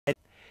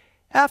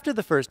After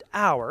the first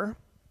hour,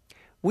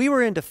 we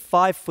were into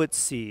 5-foot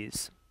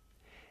seas,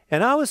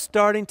 and I was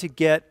starting to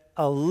get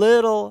a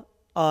little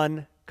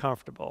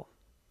uncomfortable.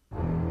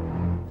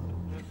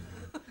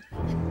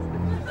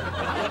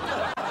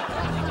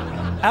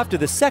 After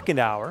the second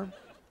hour,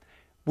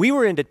 we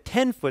were into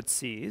 10-foot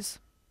seas.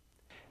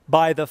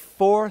 By the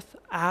fourth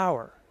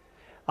hour,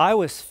 I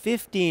was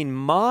 15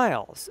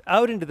 miles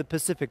out into the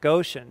Pacific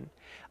Ocean.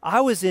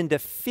 I was into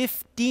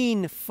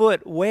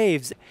 15-foot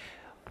waves.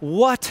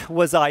 What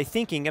was I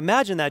thinking?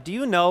 Imagine that. Do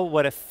you know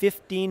what a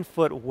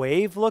 15-foot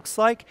wave looks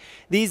like?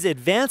 These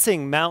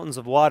advancing mountains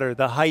of water,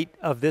 the height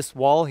of this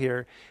wall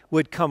here,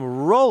 would come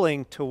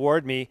rolling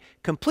toward me,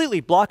 completely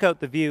block out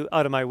the view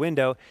out of my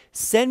window,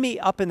 send me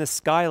up in the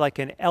sky like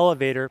an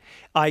elevator.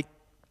 I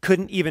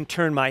couldn't even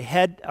turn my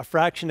head a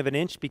fraction of an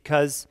inch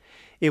because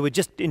it would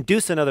just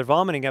induce another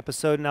vomiting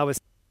episode. And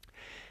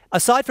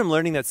aside from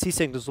learning that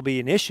seasickness will be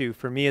an issue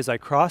for me as I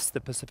crossed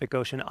the Pacific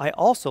Ocean, I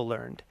also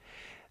learned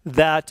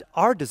that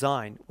our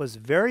design was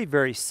very,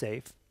 very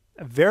safe,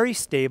 very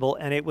stable,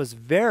 and it was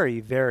very,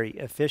 very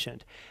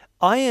efficient.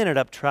 I ended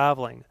up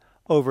traveling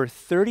over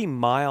 30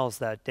 miles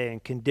that day in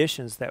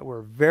conditions that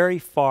were very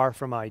far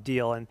from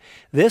ideal, and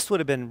this would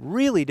have been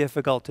really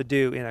difficult to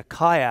do in a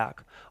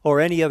kayak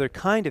or any other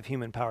kind of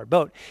human-powered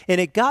boat.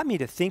 And it got me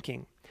to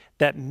thinking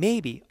that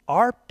maybe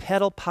our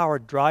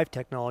pedal-powered drive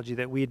technology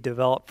that we had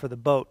developed for the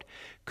boat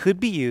could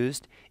be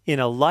used in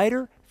a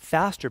lighter,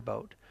 faster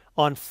boat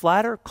on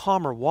flatter,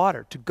 calmer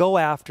water to go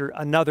after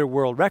another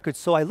world record.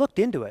 So I looked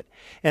into it,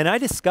 and I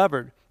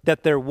discovered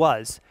that there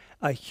was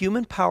a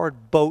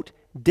human-powered boat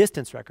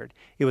distance record.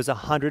 It was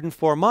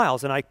 104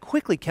 miles, and I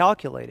quickly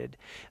calculated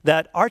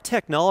that our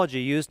technology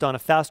used on a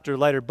faster,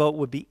 lighter boat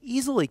would be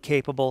easily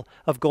capable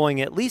of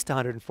going at least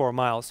 104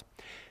 miles.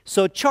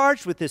 So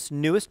charged with this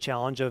newest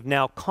challenge of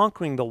now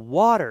conquering the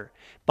water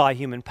by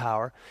human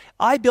power,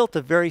 I built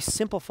a very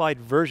simplified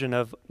version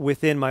of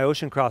within my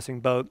ocean crossing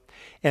boat,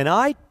 and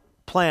I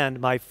planned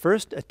my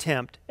first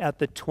attempt at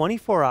the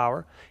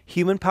 24-hour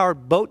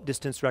human-powered boat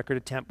distance record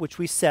attempt, which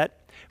we set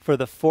for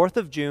the 4th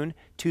of June,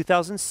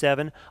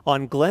 2007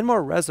 on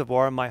Glenmore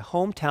Reservoir in my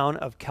hometown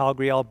of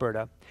Calgary,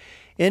 Alberta.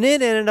 And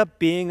it ended up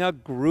being a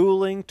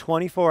grueling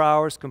 24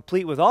 hours,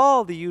 complete with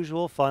all the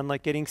usual fun,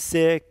 like getting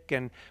sick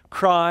and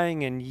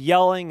crying and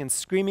yelling and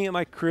screaming at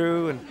my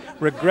crew and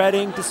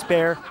regretting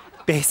despair.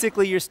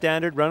 Basically your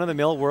standard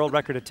run-of-the-mill world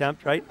record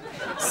attempt, right?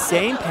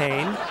 Same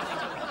pain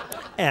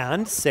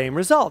and same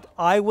result.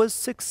 I was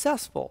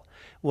successful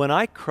when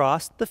I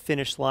crossed the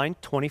finish line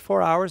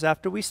 24 hours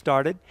after we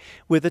started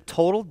with a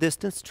total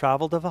distance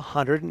traveled of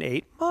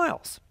 108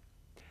 miles.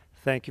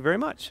 Thank you very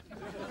much.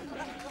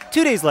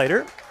 2 days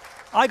later,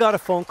 I got a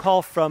phone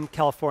call from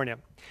California.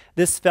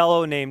 This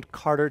fellow named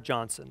Carter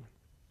Johnson.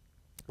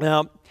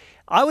 Now,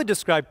 I would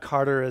describe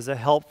Carter as a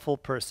helpful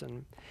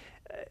person.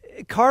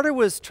 Carter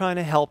was trying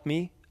to help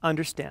me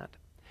understand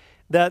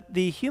that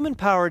the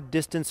human-powered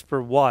distance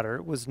for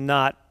water was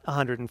not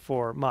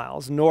 104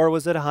 miles, nor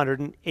was it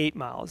 108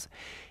 miles.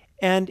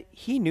 And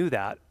he knew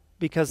that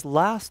because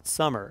last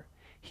summer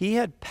he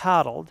had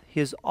paddled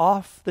his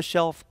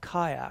off-the-shelf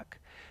kayak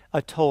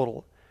a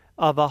total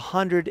of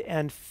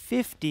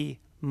 150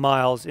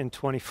 miles in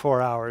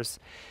 24 hours.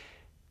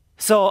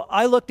 So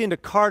I looked into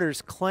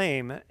Carter's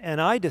claim,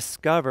 and I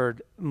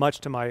discovered,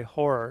 much to my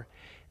horror,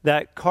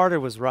 that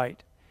Carter was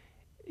right.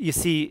 You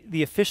see,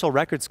 the Official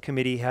Records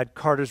Committee had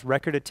Carter's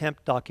record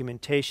attempt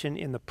documentation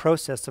in the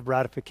process of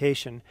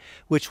ratification,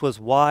 which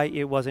was why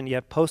it wasn't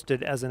yet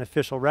posted as an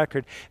official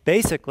record.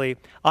 Basically,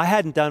 I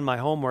hadn't done my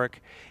homework.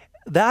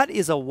 That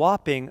is a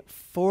whopping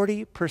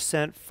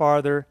 40%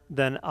 farther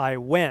than I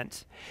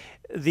went.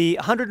 The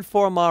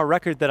 104-mile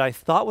record that I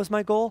thought was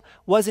my goal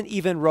wasn't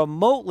even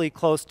remotely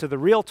close to the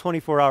real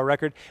 24-hour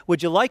record.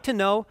 Would you like to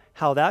know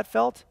how that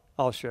felt?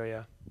 I'll show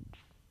you.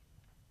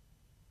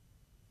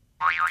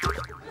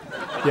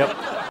 Yep,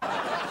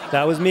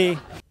 that was me.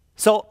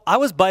 So I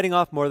was biting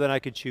off more than I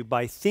could chew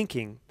by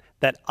thinking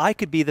that I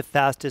could be the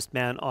fastest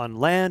man on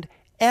land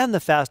and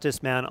the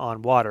fastest man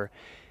on water.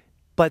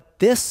 But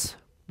this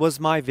was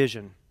my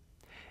vision,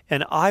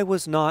 and I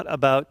was not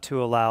about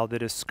to allow the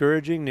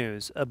discouraging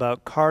news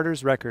about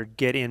Carter's record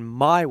get in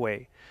my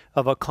way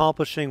of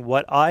accomplishing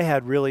what I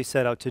had really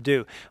set out to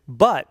do.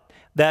 But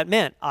that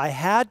meant I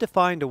had to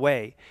find a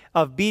way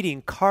of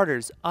beating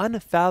Carter's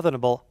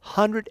unfathomable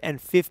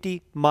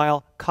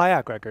 150-mile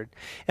kayak record.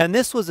 And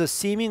this was a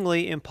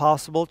seemingly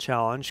impossible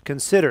challenge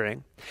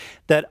considering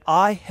that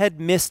I had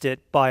missed it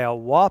by a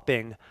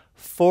whopping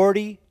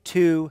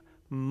 42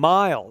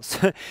 miles.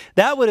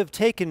 That would have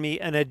taken me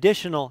an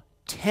additional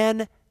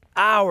 10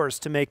 hours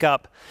to make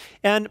up.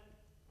 And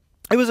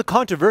it was a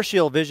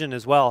controversial vision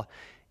as well.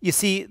 You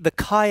see, the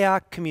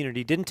kayak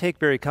community didn't take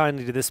very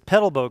kindly to this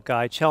pedal boat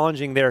guy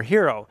challenging their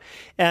hero.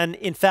 And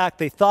in fact,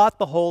 they thought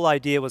the whole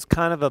idea was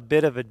kind of a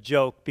bit of a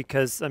joke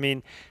because, I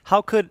mean,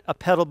 how could a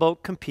pedal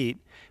boat compete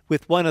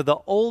with one of the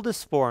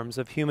oldest forms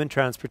of human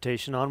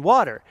transportation on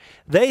water?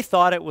 They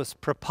thought it was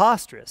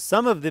preposterous.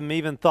 Some of them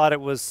even thought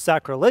it was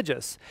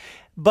sacrilegious.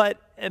 But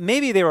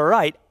maybe they were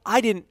right.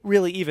 I didn't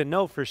really even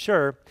know for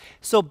sure.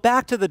 So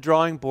back to the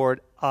drawing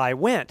board I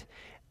went.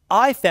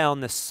 I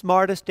found the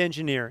smartest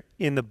engineer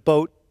in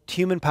the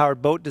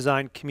human-powered boat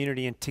design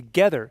community, and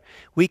together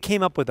we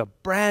came up with a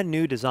brand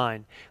new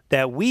design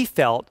that we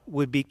felt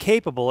would be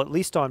capable, at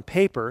least on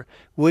paper,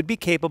 would be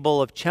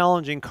capable of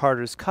challenging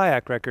Carter's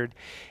kayak record.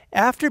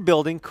 After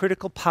building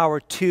Critical Power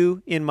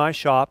 2 in my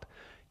shop,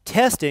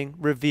 testing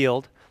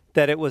revealed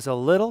that it was a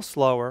little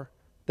slower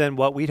than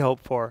what we'd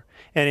hoped for.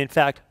 And in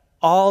fact,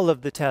 all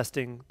of the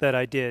testing that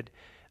I did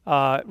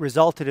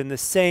resulted in the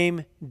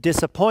same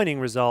disappointing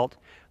result,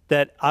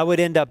 that I would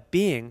end up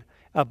being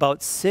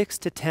about 6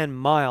 to 10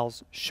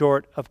 miles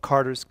short of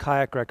Carter's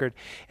kayak record.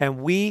 And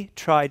we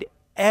tried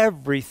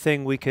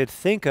everything we could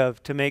think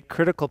of to make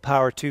Critical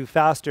Power 2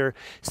 faster,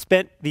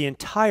 spent the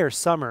entire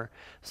summer,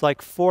 it's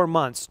like 4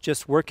 months,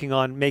 just working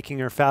on making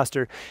her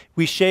faster.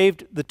 We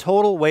shaved the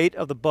total weight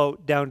of the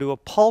boat down to a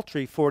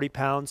paltry 40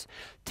 pounds,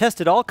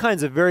 tested all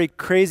kinds of very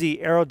crazy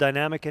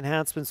aerodynamic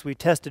enhancements. We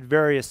tested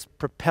various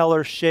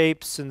propeller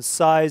shapes and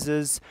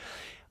sizes.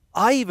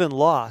 I even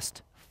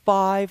lost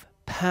 5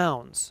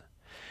 pounds.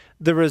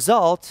 The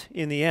result,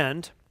 in the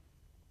end,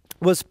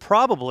 was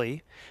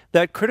probably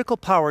that Critical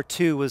Power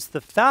 2 was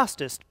the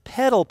fastest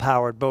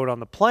pedal-powered boat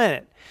on the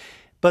planet.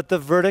 But the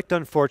verdict,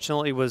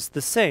 unfortunately, was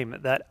the same,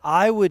 that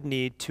I would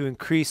need to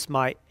increase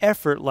my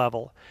effort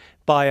level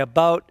by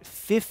about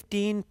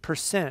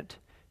 15%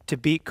 to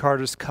beat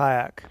Carter's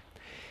kayak.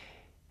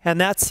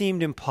 And that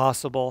seemed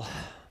impossible.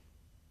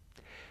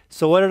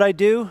 So what did I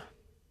do?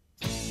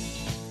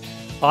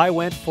 I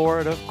went for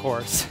it, of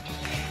course.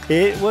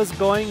 It was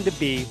going to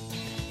be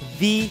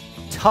the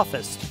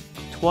toughest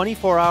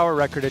 24-hour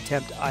record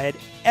attempt I had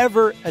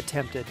ever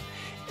attempted.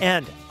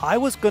 And I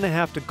was going to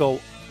have to go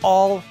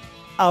all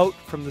out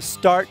from the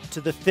start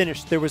to the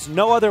finish. There was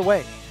no other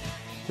way.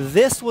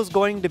 This was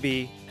going to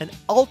be an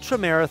ultra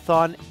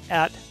marathon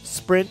at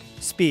sprint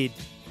speed.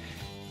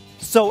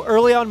 So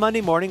early on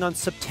Monday morning on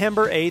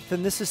September 8th,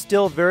 and this is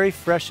still very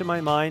fresh in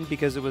my mind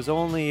because it was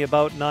only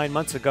about 9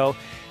 months ago,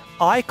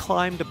 I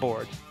climbed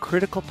aboard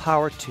Critical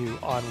Power 2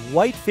 on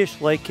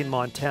Whitefish Lake in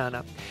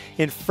Montana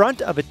in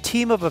front of a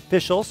team of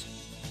officials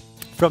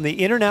from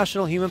the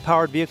International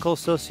Human-Powered Vehicle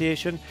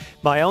Association,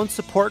 my own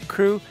support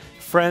crew,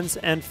 friends,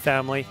 and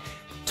family.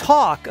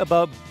 Talk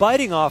about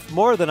biting off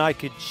more than I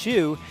could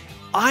chew.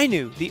 I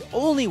knew the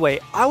only way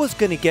I was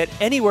going to get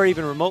anywhere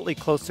even remotely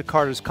close to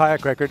Carter's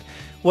kayak record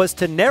was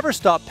to never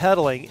stop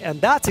pedaling,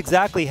 and that's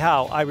exactly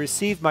how I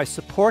received my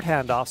support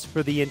handoffs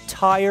for the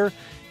entire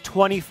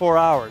 24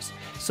 hours.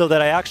 So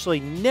that I actually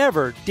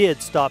never did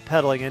stop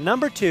pedaling. And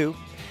number 2,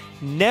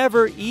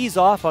 never ease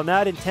off on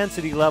that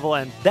intensity level,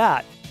 and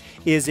that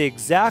is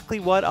exactly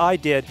what I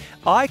did.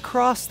 I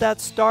crossed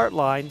that start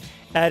line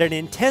at an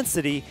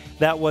intensity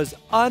that was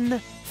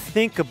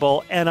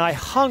unthinkable, and I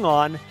hung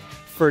on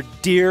for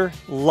dear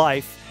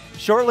life.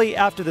 Shortly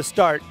after the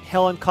start,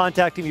 Helen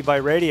contacted me by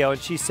radio,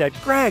 and she said,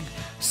 "Greg,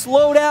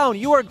 slow down.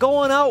 You are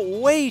going out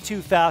way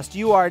too fast.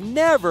 You are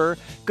never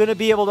going to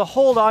be able to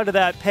hold on to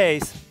that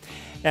pace."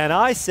 And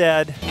I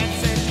said,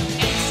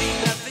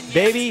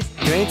 "Baby,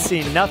 you ain't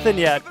seen nothing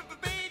yet."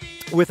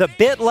 With a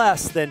bit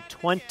less than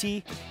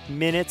 20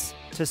 minutes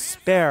to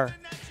spare,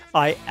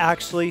 I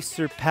actually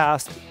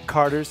surpassed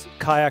Carter's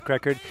kayak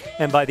record.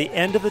 And by the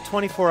end of the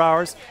 24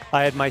 hours,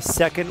 I had my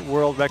second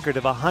world record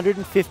of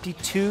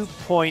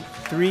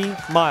 152.3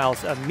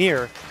 miles, a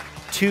mere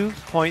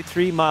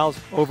 2.3 miles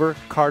over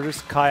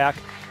Carter's kayak.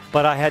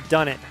 But I had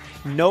done it.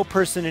 No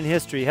person in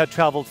history had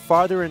traveled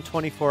farther in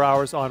 24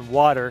 hours on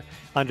water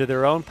under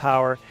their own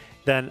power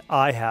than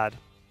I had.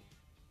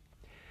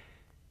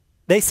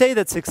 They say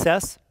that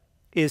success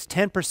is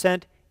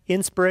 10%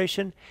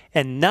 inspiration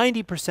and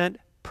 90%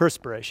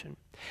 perspiration.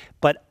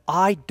 But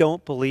I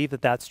don't believe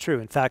that that's true.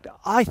 In fact,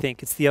 I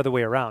think it's the other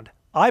way around.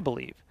 I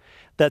believe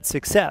that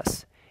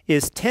success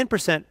is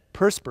 10%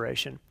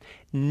 perspiration,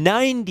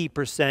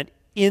 90%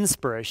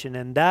 inspiration,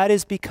 and that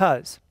is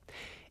because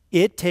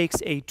it takes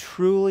a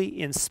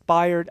truly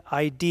inspired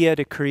idea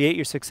to create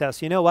your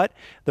success. You know what?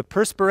 The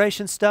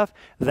perspiration stuff,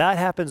 that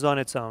happens on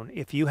its own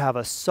if you have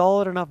a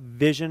solid enough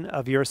vision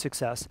of your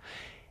success.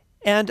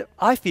 And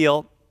I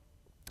feel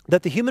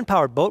that the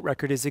human-powered boat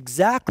record is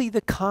exactly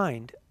the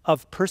kind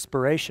of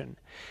perspiration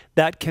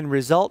that can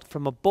result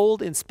from a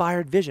bold,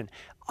 inspired vision.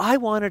 I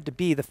wanted to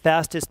be the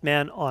fastest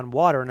man on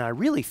water, and I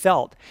really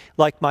felt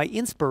like my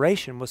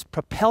inspiration was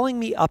propelling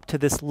me up to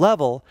this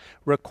level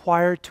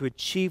required to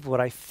achieve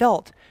what I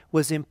felt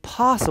was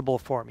impossible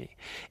for me.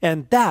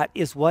 And that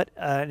is what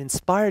an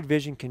inspired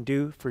vision can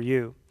do for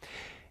you.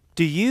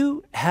 Do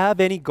you have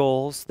any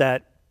goals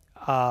that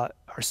are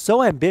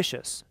so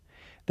ambitious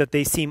that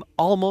they seem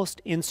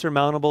almost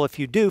insurmountable? If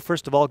you do,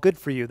 first of all, good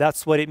for you.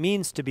 That's what it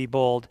means to be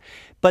bold.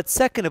 But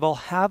second of all,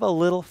 have a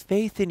little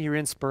faith in your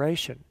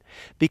inspiration,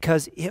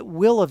 because it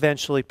will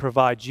eventually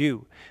provide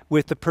you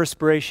with the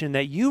perspiration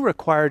that you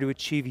require to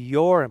achieve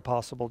your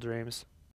impossible dreams.